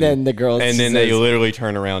 And then the girl and then they says, literally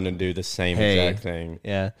turn around and do the same Hey. exact thing.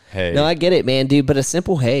 Yeah. Hey. No, I get it, man, dude. But a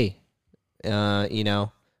simple hey,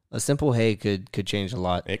 a simple hey could change a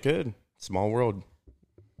lot. It could. Small world.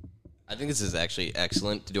 I think this is actually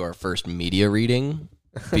excellent to do our first media reading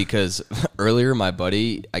because earlier my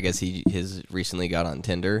buddy, I guess his recently got on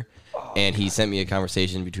Tinder and he sent me a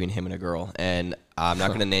conversation between him and a girl, and I'm not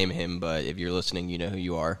going to name him, but if you're listening, you know who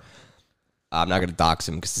you are. I'm not going to dox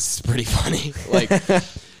him because this is pretty funny. Like,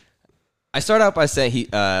 I start out by saying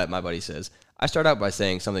my buddy says, I start out by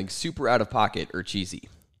saying something super out of pocket or cheesy.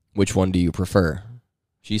 Which one do you prefer?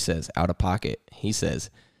 She says, out of pocket. He says,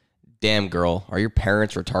 damn, girl, are your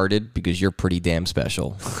parents retarded? Because you're pretty damn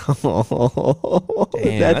special.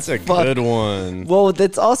 Damn, that's a good one. Well,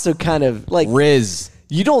 that's also kind of like Riz.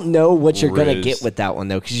 you don't know what you're gonna Riz. get with that one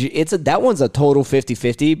though, because that one's a total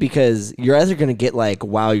 50-50 because you're either gonna get like,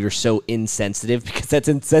 wow, you're so insensitive because that's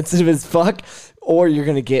insensitive as fuck, or you're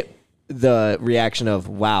gonna get the reaction of,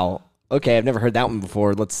 wow, okay, I've never heard that one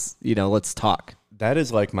before. Let's talk. That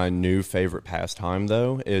is like my new favorite pastime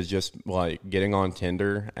though, is just like getting on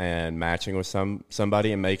Tinder and matching with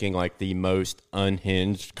somebody and making like the most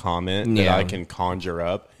unhinged comment that Yeah. I can conjure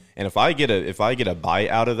up. And if I get a bite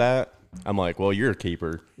out of that, I'm like, well, you're a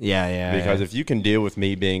keeper. Yeah. Because if you can deal with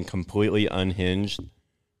me being completely unhinged,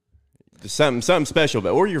 something special,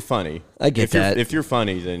 or you're funny. I get that. If you're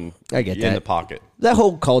funny, then I get you're in that. the pocket. That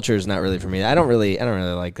whole culture is not really for me. I don't really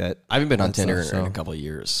like that. I haven't been on that Tinder stuff, in a couple of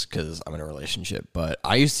years because I'm in a relationship. But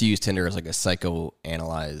I used to use Tinder as like a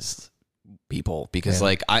psychoanalyze people because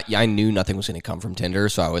like I knew nothing was going to come from Tinder,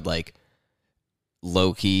 so I would like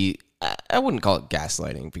low key. I wouldn't call it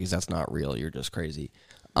gaslighting because that's not real. You're just crazy.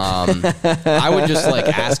 I would just like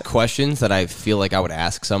ask questions that I feel like I would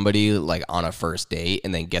ask somebody like on a first date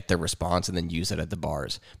and then get their response and then use it at the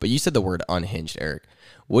bars. But you said the word unhinged, Eric.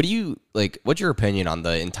 What do you like? What's your opinion on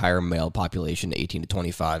the entire male population, 18 to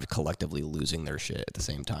 25, collectively losing their shit at the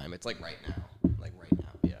same time? It's like right now,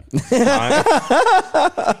 yeah.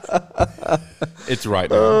 It's right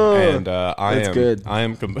now, and good.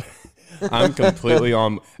 I'm completely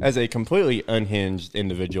on, as a completely unhinged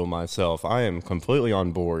individual myself, I am completely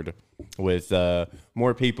on board with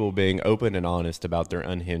more people being open and honest about their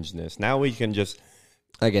unhingedness. Now we can just,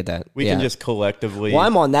 I get that. we can just collectively. Well,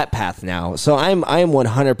 I'm on that path now. So I am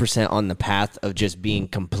 100% on the path of just being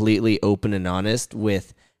completely open and honest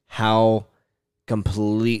with how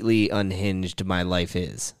completely unhinged my life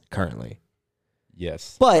is currently.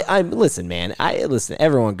 Yes. But listen, man.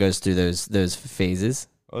 Everyone goes through those phases.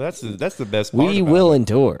 Oh, that's the best part. We will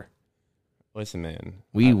endure. Listen, man.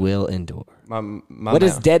 We will endure. My What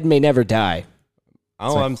is dead may never die.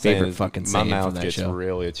 All my I'm saying favorite is fucking my saying mouth from that gets show.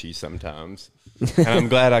 real itchy sometimes, and I'm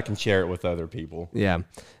glad I can share it with other people. Yeah.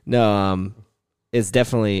 No, it is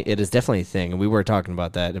definitely a thing. And we were talking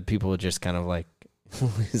about that. And people were just kind of like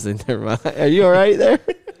losing their mind. Are you all right there?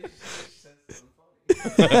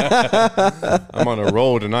 I'm on a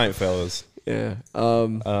roll tonight, fellas. Yeah.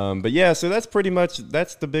 But yeah, so that's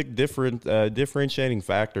the big differentiating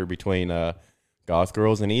factor between goth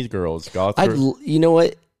girls and e-girls. You know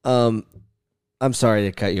what? I'm sorry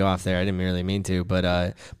to cut you off there. I didn't really mean to,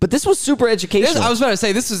 but this was super educational. I was about to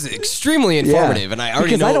say this is extremely informative, and I already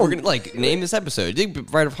Because know I don't- we're gonna like name this episode. You can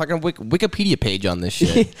write a fucking Wikipedia page on this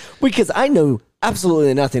shit. Because I know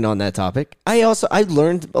absolutely nothing on that topic. I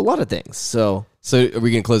learned a lot of things. So So are we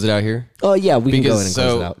gonna close it out here? oh yeah, we can go Because- ahead and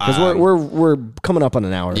close so, it out because we're coming up on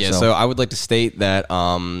an hour. Yeah. So I would like to state that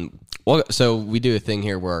so we do a thing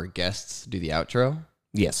here where our guests do the outro.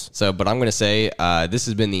 yes. So, but I'm going to say this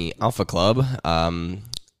has been the Alpha Club.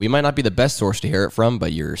 We might not be the best source to hear it from,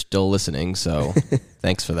 but you're still listening. So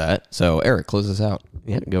thanks for that. So Eric, close us out.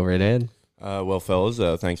 Yeah, go right ahead. Well, fellas,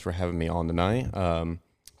 thanks for having me on tonight.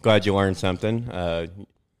 Glad you learned something.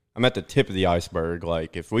 I'm at the tip of the iceberg.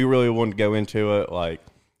 Like, if we really wanted to go into it, like,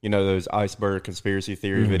 you know, those iceberg conspiracy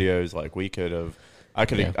theory videos, like I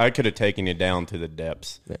could have taken you down to the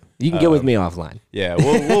depths. Yeah. You can get with me offline. Yeah,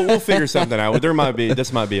 we'll figure something out.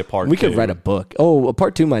 This might be a part. We 2. could write a book. Oh, a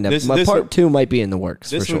part 2 might have. Part 2 might be in the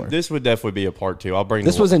works for sure. This would definitely be a part 2.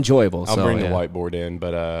 This was enjoyable. I'll bring the whiteboard in,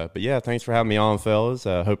 but yeah, thanks for having me on, fellas.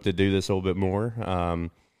 Hope to do this a little bit more.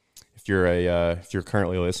 If you're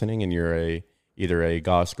currently listening and you're either a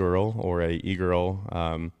goth girl or a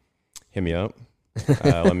e-girl, hit me up.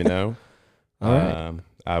 Let me know. All right.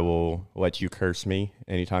 I will let you curse me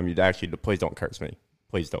anytime you actually. Please don't curse me.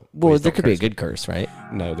 Please don't. Well, Please there don't could be a curse me. good curse, right?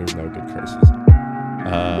 No, there's no good curses.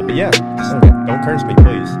 But yeah, just don't curse me,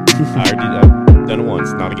 please. I've done it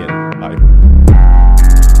once, not again. Bye.